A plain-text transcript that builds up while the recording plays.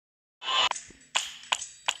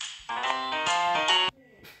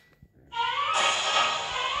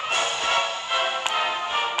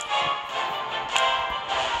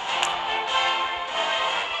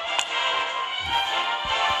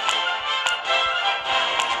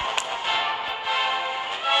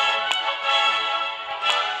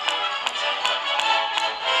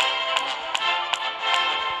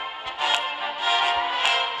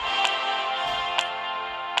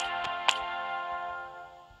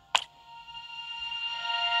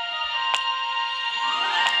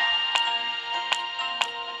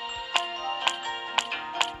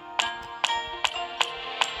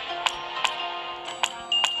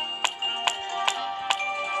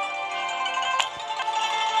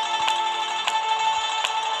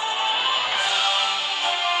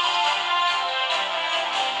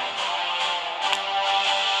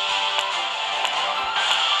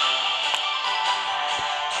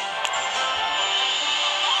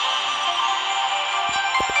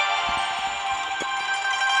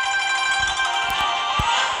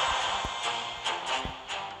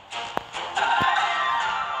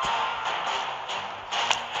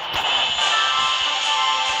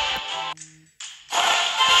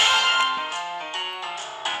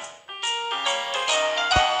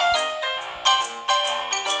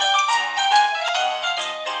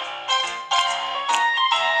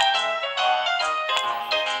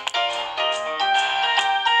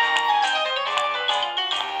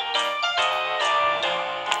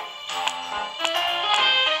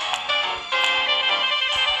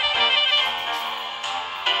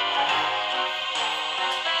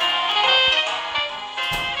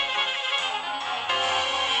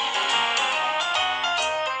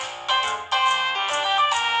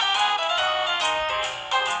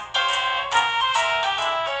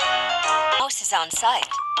Down sight.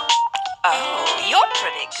 Oh, you're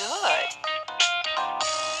pretty good.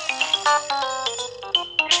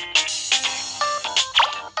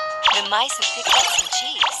 The mice have picked up some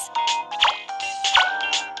cheese.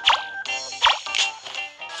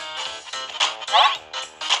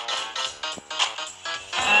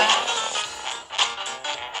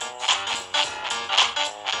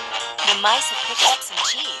 The mice have picked up some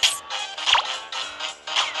cheese.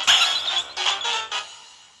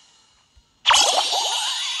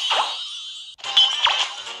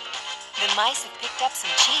 The mice have picked up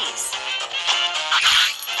some cheese.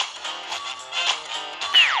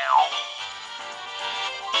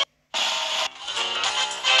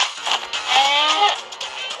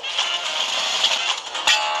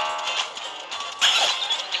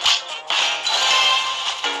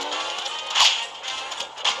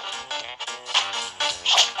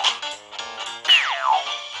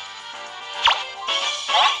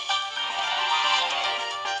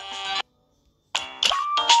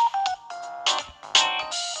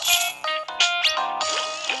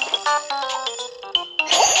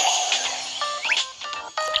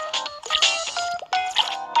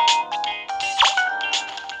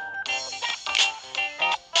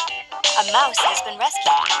 A mouse has been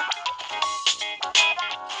rescued.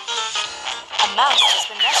 A mouse has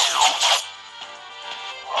been rescued.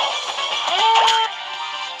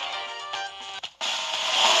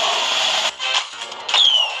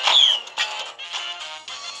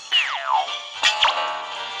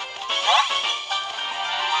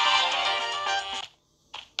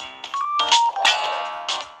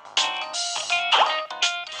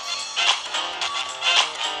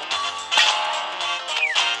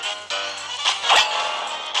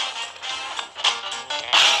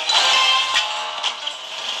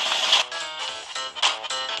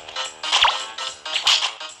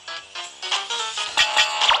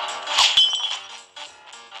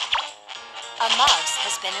 A mouse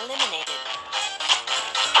has been eliminated.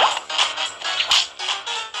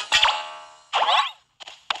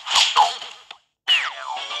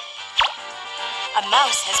 A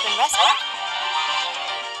mouse has been rescued.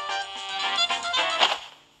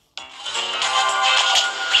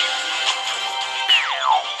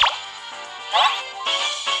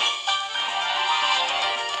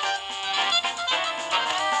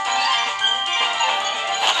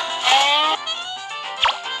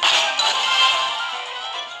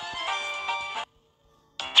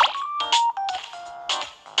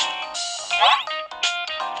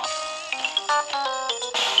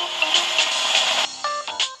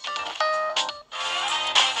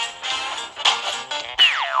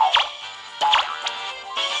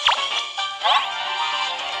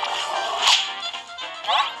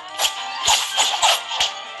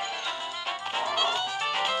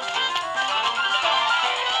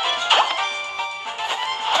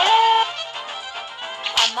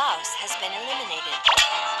 A mouse has been eliminated.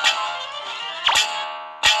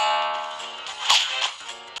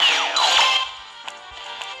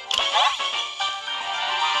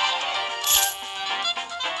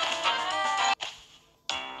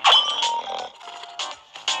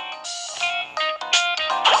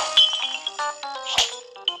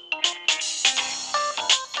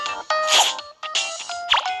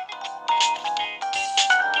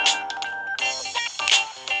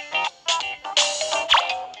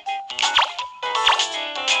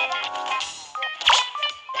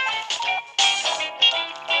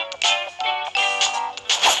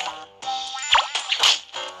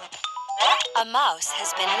 A mouse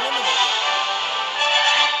has been eliminated.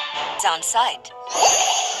 Down sight.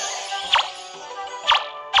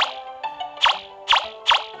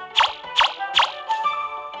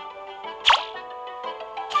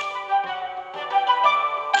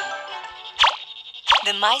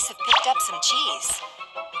 The mice have picked up some cheese.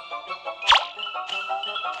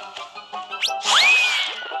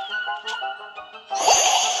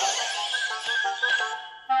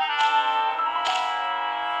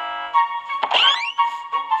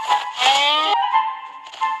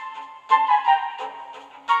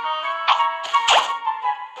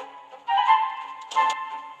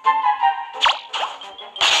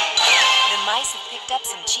 The mice have picked up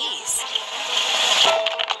some cheese.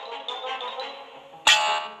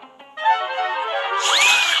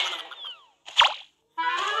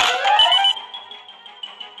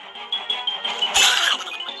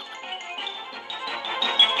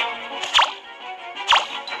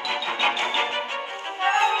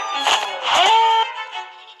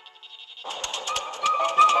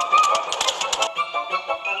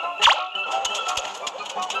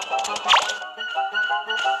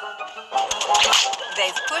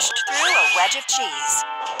 They've pushed through a wedge of cheese.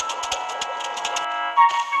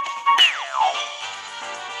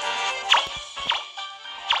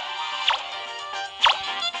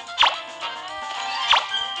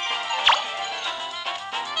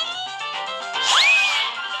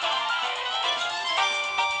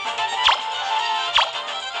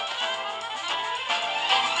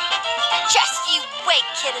 wait,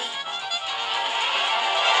 kitty.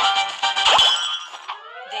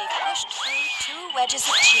 They've pushed through 2 wedges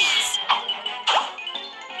of cheese.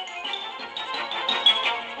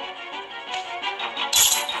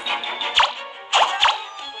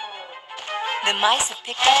 The mice have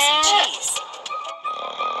picked up some cheese.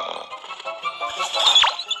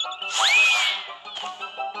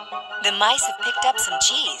 The mice have picked up some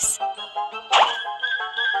cheese.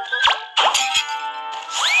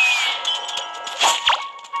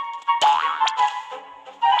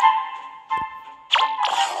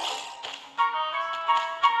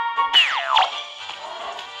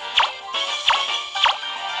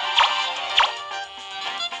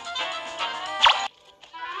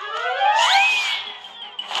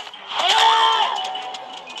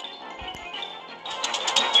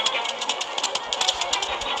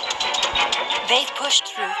 They've pushed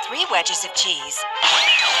through 3 wedges of cheese.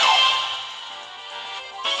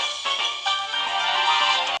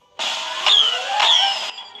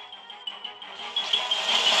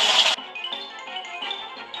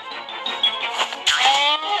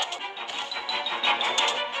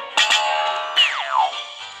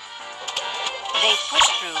 They've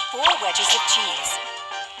pushed through 4 wedges of cheese.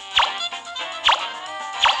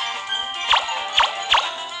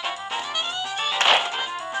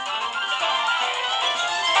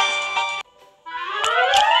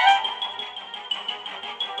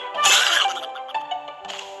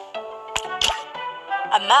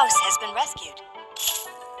 A mouse has been rescued.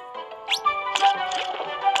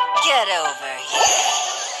 Get over here.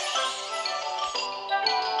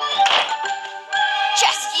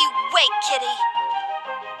 Just you wait, kitty.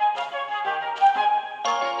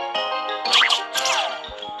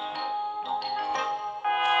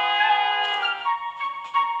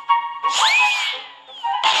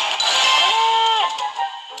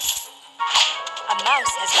 A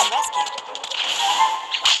mouse has been rescued.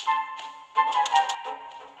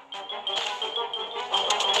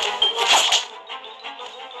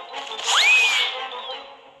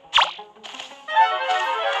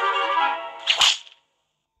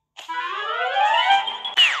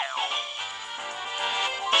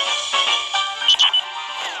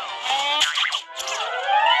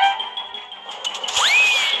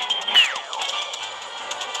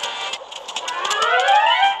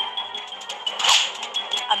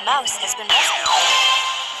 A mouse has been rescued.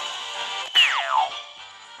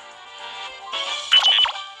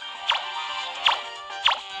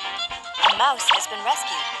 A mouse has been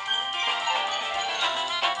rescued.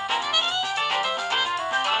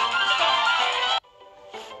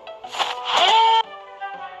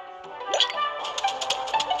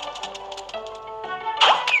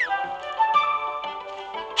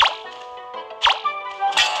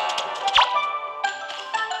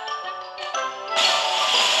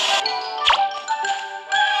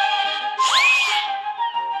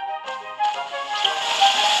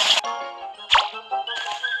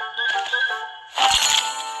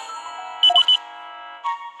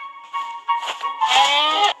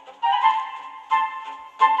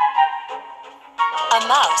 A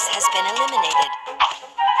mouse has been eliminated.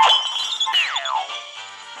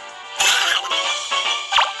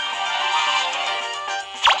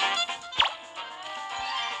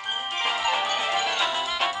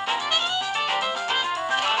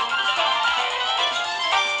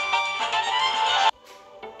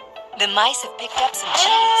 The mice have picked up some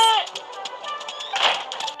cheese.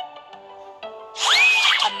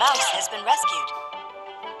 A mouse has been rescued.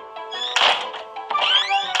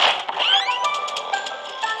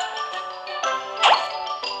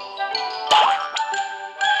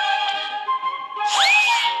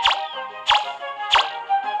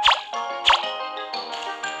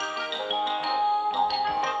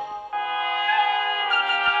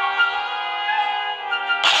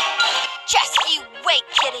 Just you wait,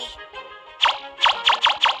 kitty.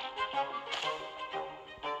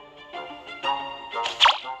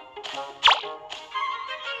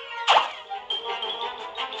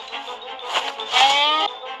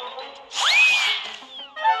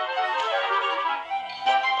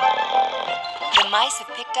 The mice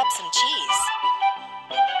have picked up some cheese.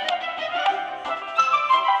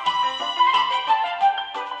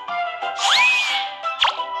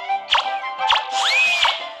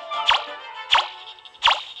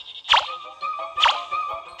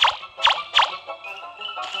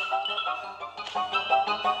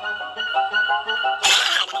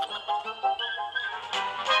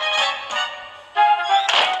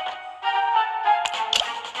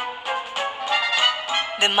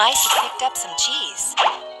 The mice have picked up some cheese.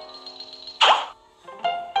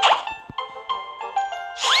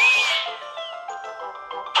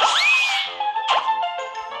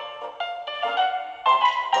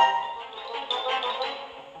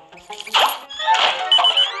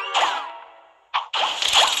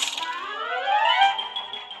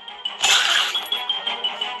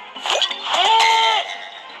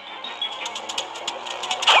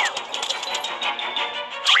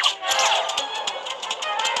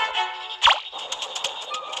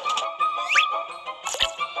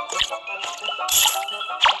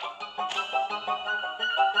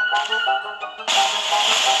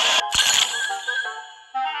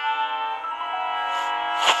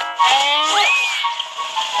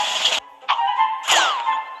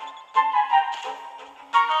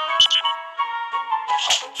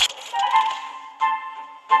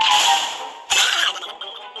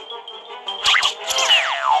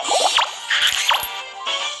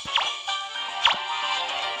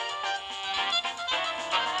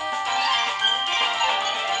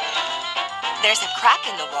 crack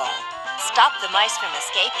in the wall. Stop the mice from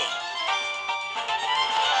escaping.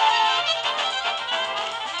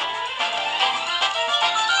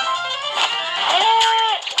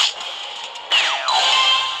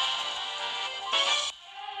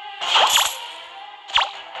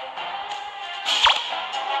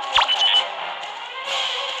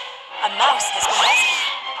 A mouse has been rescued.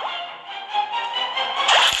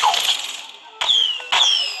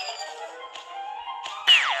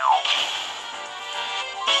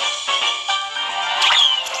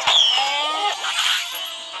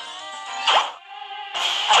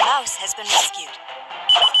 A mouse has been rescued.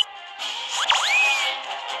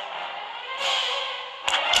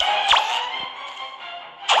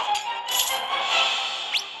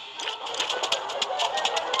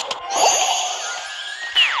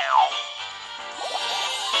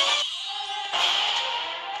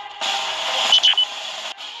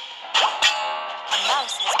 A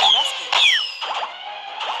mouse has been rescued.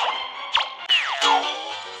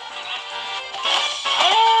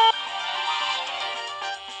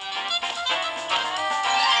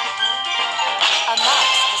 A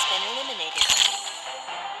mouse has been eliminated.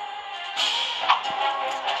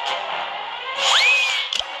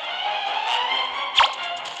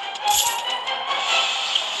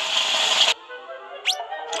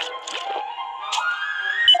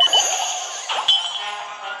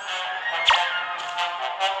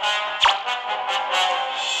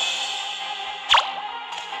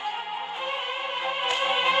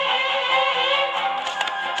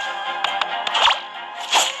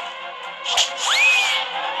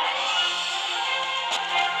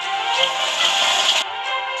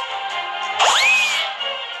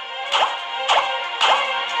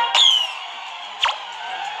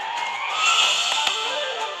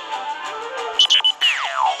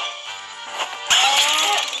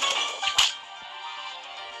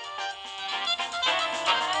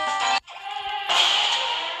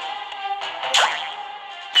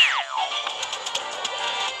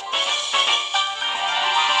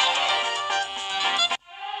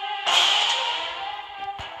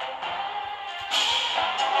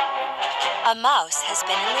 A mouse has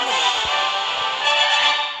been eliminated.